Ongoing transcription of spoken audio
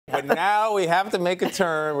right, now we have to make a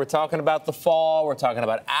turn. We're talking about the fall. We're talking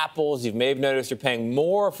about apples. You may have noticed you're paying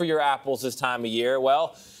more for your apples this time of year.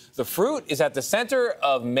 Well, the fruit is at the center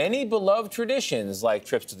of many beloved traditions, like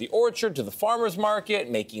trips to the orchard, to the farmer's market,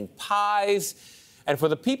 making pies. And for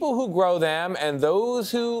the people who grow them and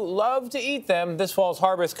those who love to eat them, this fall's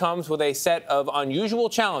harvest comes with a set of unusual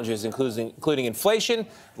challenges, including inflation,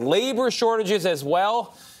 labor shortages as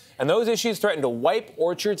well. And those issues threaten to wipe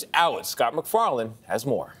orchards out. Scott MacFarlane has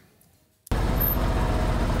more.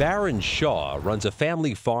 Baron Shaw runs a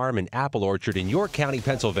family farm and apple orchard in York County,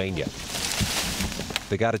 Pennsylvania.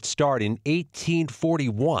 They got its start in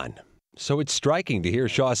 1841. So it's striking to hear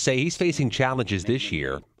Shaw say he's facing challenges this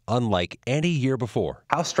year unlike any year before.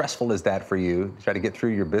 How stressful is that for you to try to get through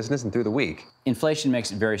your business and through the week? Inflation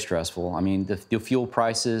makes it very stressful. I mean, the fuel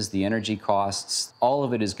prices, the energy costs, all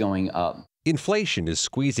of it is going up. Inflation is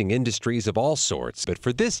squeezing industries of all sorts, but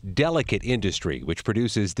for this delicate industry, which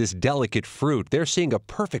produces this delicate fruit, they're seeing a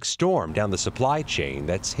perfect storm down the supply chain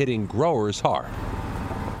that's hitting growers hard.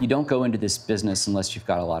 You don't go into this business unless you've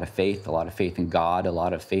got a lot of faith in God, a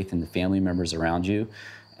lot of faith in the family members around you,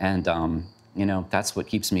 and you know, that's what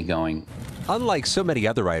keeps me going. Unlike so many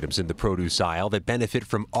other items in the produce aisle that benefit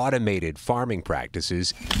from automated farming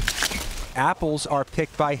practices, apples are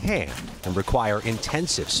picked by hand and require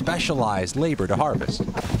intensive, specialized labor to harvest.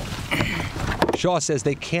 Shaw says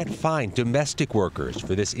they can't find domestic workers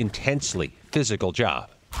for this intensely physical job.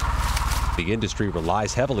 The industry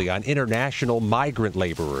relies heavily on international migrant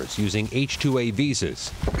laborers using H-2A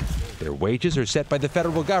visas. Their wages are set by the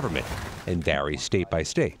federal government and vary state by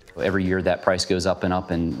state. Every year that price goes up,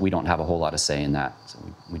 and we don't have a whole lot of say in that. So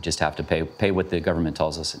we just have to pay what the government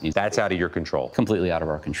tells us it needs. That's out of your control. Completely out of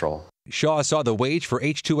our control. Shaw saw the wage for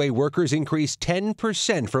H-2A workers increase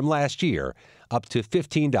 10% from last year, up to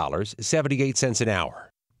 $15.78 an hour.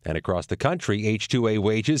 And across the country, H-2A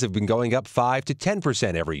wages have been going up 5 to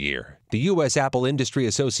 10% every year. The U.S. Apple Industry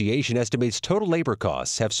Association estimates total labor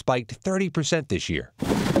costs have spiked 30% this year.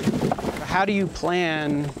 How do you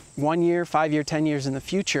plan 1 year, 5 year, 10 years in the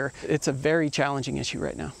future? It's a very challenging issue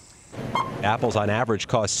right now. Apples on average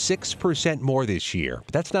cost 6% more this year.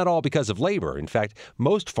 But that's not all because of labor. In fact,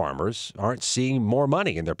 most farmers aren't seeing more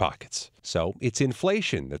money in their pockets. So it's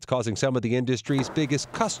inflation that's causing some of the industry's biggest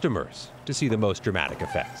customers to see the most dramatic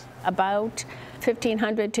effects. About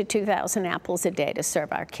 1,500 to 2,000 apples a day to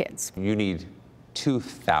serve our kids. You need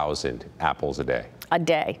 2,000 apples a day. A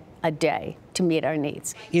day to meet our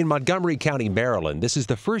needs. In Montgomery County, Maryland, this is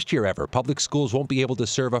the first year ever public schools won't be able to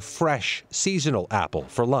serve a fresh, seasonal apple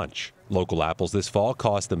for lunch. Local apples this fall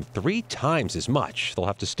cost them 3 times as much. They'll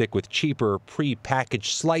have to stick with cheaper,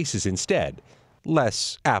 pre-packaged slices instead.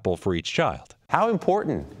 Less apple for each child. How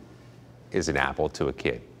important is an apple to a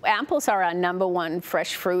kid? Apples are our #1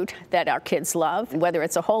 fresh fruit that our kids love. Whether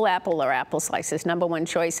it's a whole apple or apple slices, #1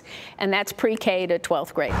 choice, and that's pre-K to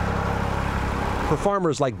 12th grade. For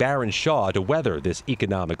farmers like Baron Shaw to weather this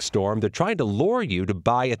economic storm, they're trying to lure you to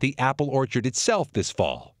buy at the apple orchard itself this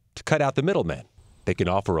fall to cut out the middlemen. They can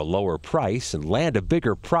offer a lower price and land a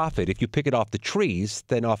bigger profit if you pick it off the trees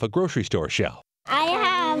than off a grocery store shelf. I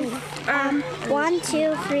have 1,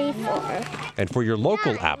 2, 3, 4. And for your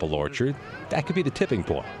local apple orchard, that could be the tipping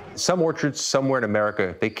point. Some orchards somewhere in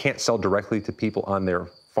America, they can't sell directly to people on their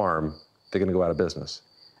farm. They're going to go out of business.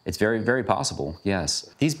 It's very, very possible, yes.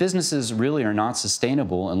 These businesses really are not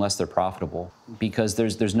sustainable unless they're profitable, because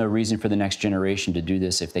there's no reason for the next generation to do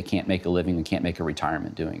this if they can't make a living and can't make a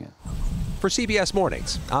retirement doing it. For CBS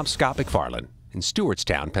Mornings, I'm Scott MacFarlane in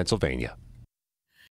Stewartstown, Pennsylvania.